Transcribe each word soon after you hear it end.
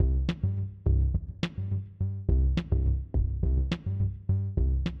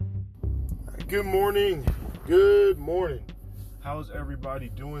Good morning. Good morning. How's everybody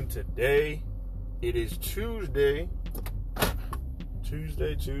doing today? It is Tuesday.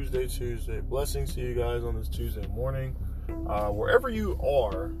 Tuesday. Blessings to you guys on this Tuesday morning. Wherever you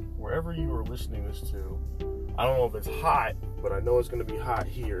are listening this to, I don't know if it's hot, but I know it's going to be hot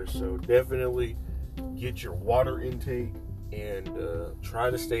here. So definitely get your water intake and try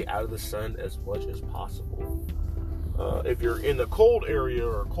to stay out of the sun as much as possible. If you're in the cold area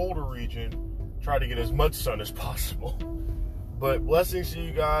or colder region, try to get as much sun as possible. But blessings to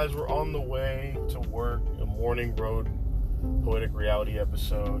you guys. We're on the way to work. A morning road poetic reality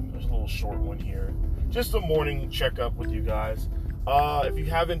episode. There's a little short one here. Just a morning checkup with you guys. If you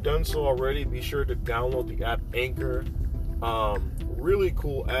haven't done so already, be sure to download the app Anchor. Really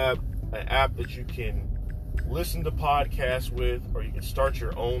cool app. An app that you can listen to podcasts with, or you can start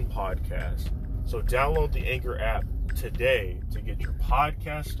your own podcast. So download the Anchor app today to get your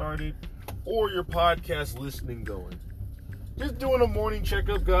podcast started or your podcast listening going. Just doing a morning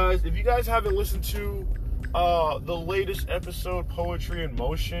checkup, guys. If you guys haven't listened to the latest episode, Poetry in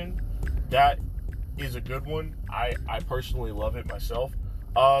Motion, that is a good one. I personally love it myself.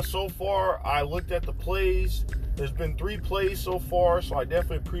 So far, I looked at the plays. There's been 3 plays so far, so I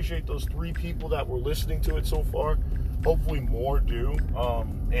definitely appreciate those 3 people that were listening to it so far. Hopefully more do.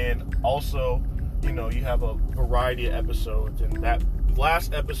 And also, you have a variety of episodes, and that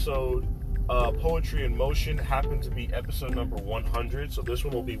last episode, Poetry in Motion, happened to be episode number 100, so this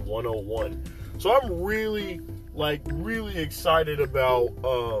one will be 101. So I'm really excited about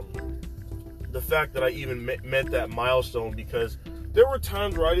the fact that I even met that milestone, because there were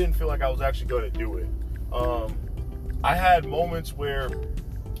times where I didn't feel like I was actually going to do it. I had moments where,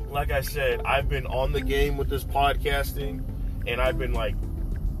 like I said, I've been on the game with this podcasting, and I've been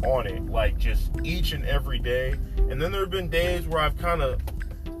on it, just each and every day. And then there have been days where I've kind of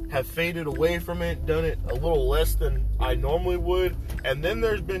have faded away from it, done it a little less than I normally would. And then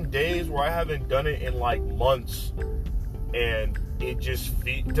there's been days where I haven't done it in months, and it just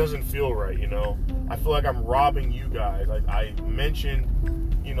doesn't feel right, I feel like I'm robbing you guys. I mentioned,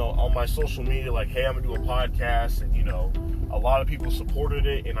 on my social media, hey, I'm gonna do a podcast, and a lot of people supported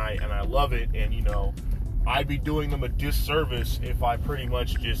it, and I love it, and I'd be doing them a disservice if I pretty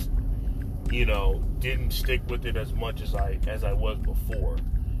much just didn't stick with it as much as I was before.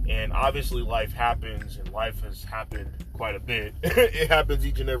 And obviously life happens, and life has happened quite a bit. It happens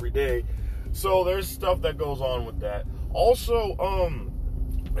each and every day. So there's stuff that goes on with that. Also,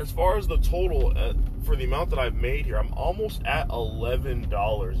 as far as the total for the amount that I've made here, I'm almost at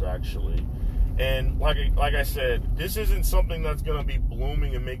 $11 actually. And like I said, this isn't something that's going to be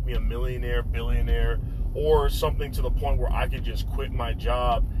blooming and make me a millionaire, billionaire, or something to the point where I could just quit my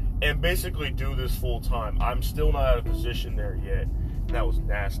job and basically do this full time. I'm still not at a position there yet. That was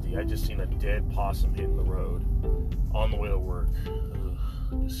nasty. I just seen a dead possum hitting the road on the way to work. Ugh,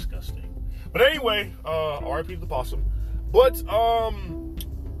 disgusting. But anyway, RIP to the possum. But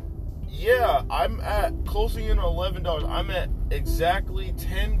yeah, I'm at closing in on $11. I'm at exactly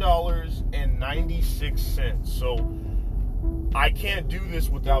 $10.96. So I can't do this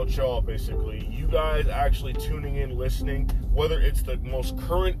without y'all, basically. You guys actually tuning in, listening, whether it's the most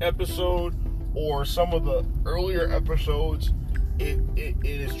current episode or some of the earlier episodes. It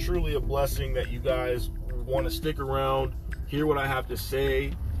is truly a blessing that you guys want to stick around, hear what I have to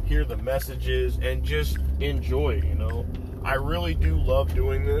say, hear the messages, and just enjoy, I really do love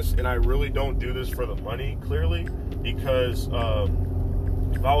doing this, and I really don't do this for the money, clearly, because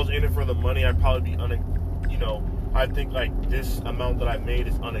if I was in it for the money, I'd probably be, I think this amount that I made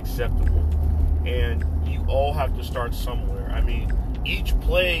is unacceptable. And you all have to start somewhere. I mean, each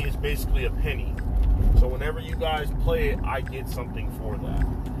play is basically a penny. So whenever you guys play it, I get something for that.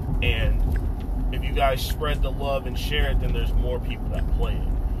 And if you guys spread the love and share it, then there's more people that play it,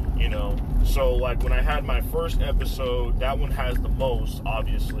 So when I had my first episode, that one has the most,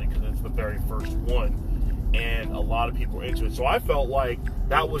 obviously, because it's the very first one. And a lot of people were into it. So I felt like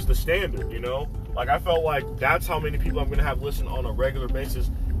that was the standard, I felt like that's how many people I'm going to have listen on a regular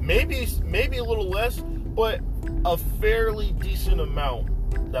basis. Maybe a little less, but a fairly decent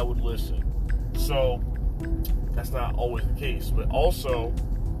amount that would listen. So that's not always the case, but also,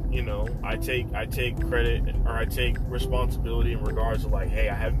 I take credit, or I take responsibility in regards to hey,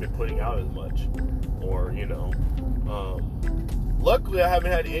 I haven't been putting out as much, or luckily I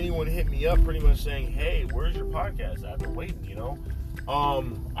haven't had anyone hit me up pretty much saying, hey, where's your podcast? I've been waiting, I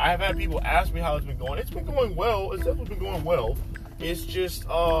have had people ask me how it's been going. It's been going well. It's definitely been going well. It's just,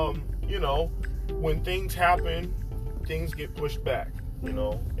 when things happen, things get pushed back,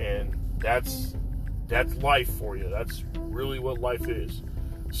 and that's life for you. That's really what life is.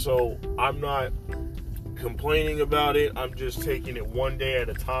 So I'm not complaining about it. I'm just taking it one day at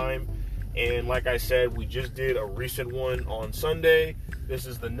a time. And like I said, we just did a recent one on Sunday. This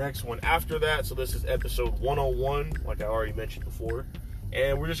is the next one after that. So this is episode 101, like I already mentioned before.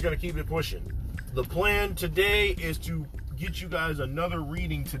 And we're just going to keep it pushing. The plan today is to get you guys another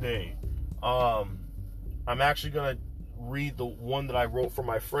reading today. I'm actually going to read the one that I wrote for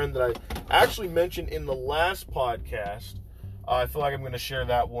my friend that I actually mentioned in the last podcast. I feel like I'm going to share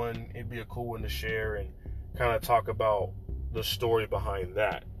that one. It'd be a cool one to share and kind of talk about the story behind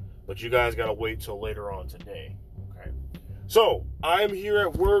that. But you guys got to wait till later on today. Okay. So, I'm here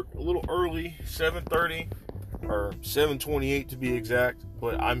at work a little early, 7:30 or 7:28 to be exact,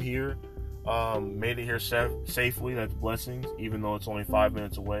 but I'm here. Made it here safely. That's blessings, even though it's only 5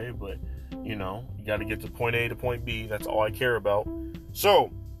 minutes away. But, you know, you got to get to point A to point B. That's all I care about.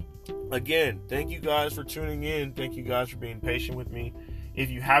 So, again, thank you guys for tuning in. Thank you guys for being patient with me. If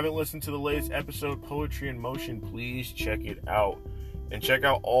you haven't listened to the latest episode, Poetry in Motion, please check it out. And check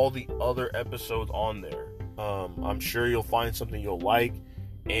out all the other episodes on there. I'm sure you'll find something you'll like.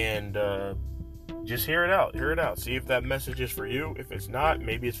 And just hear it out. Hear it out. See if that message is for you. If it's not,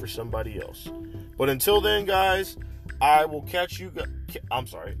 maybe it's for somebody else. But until then, guys, I will catch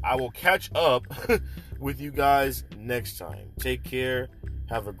up with you guys next time. Take care.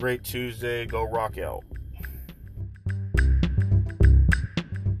 Have a great Tuesday. Go rock out.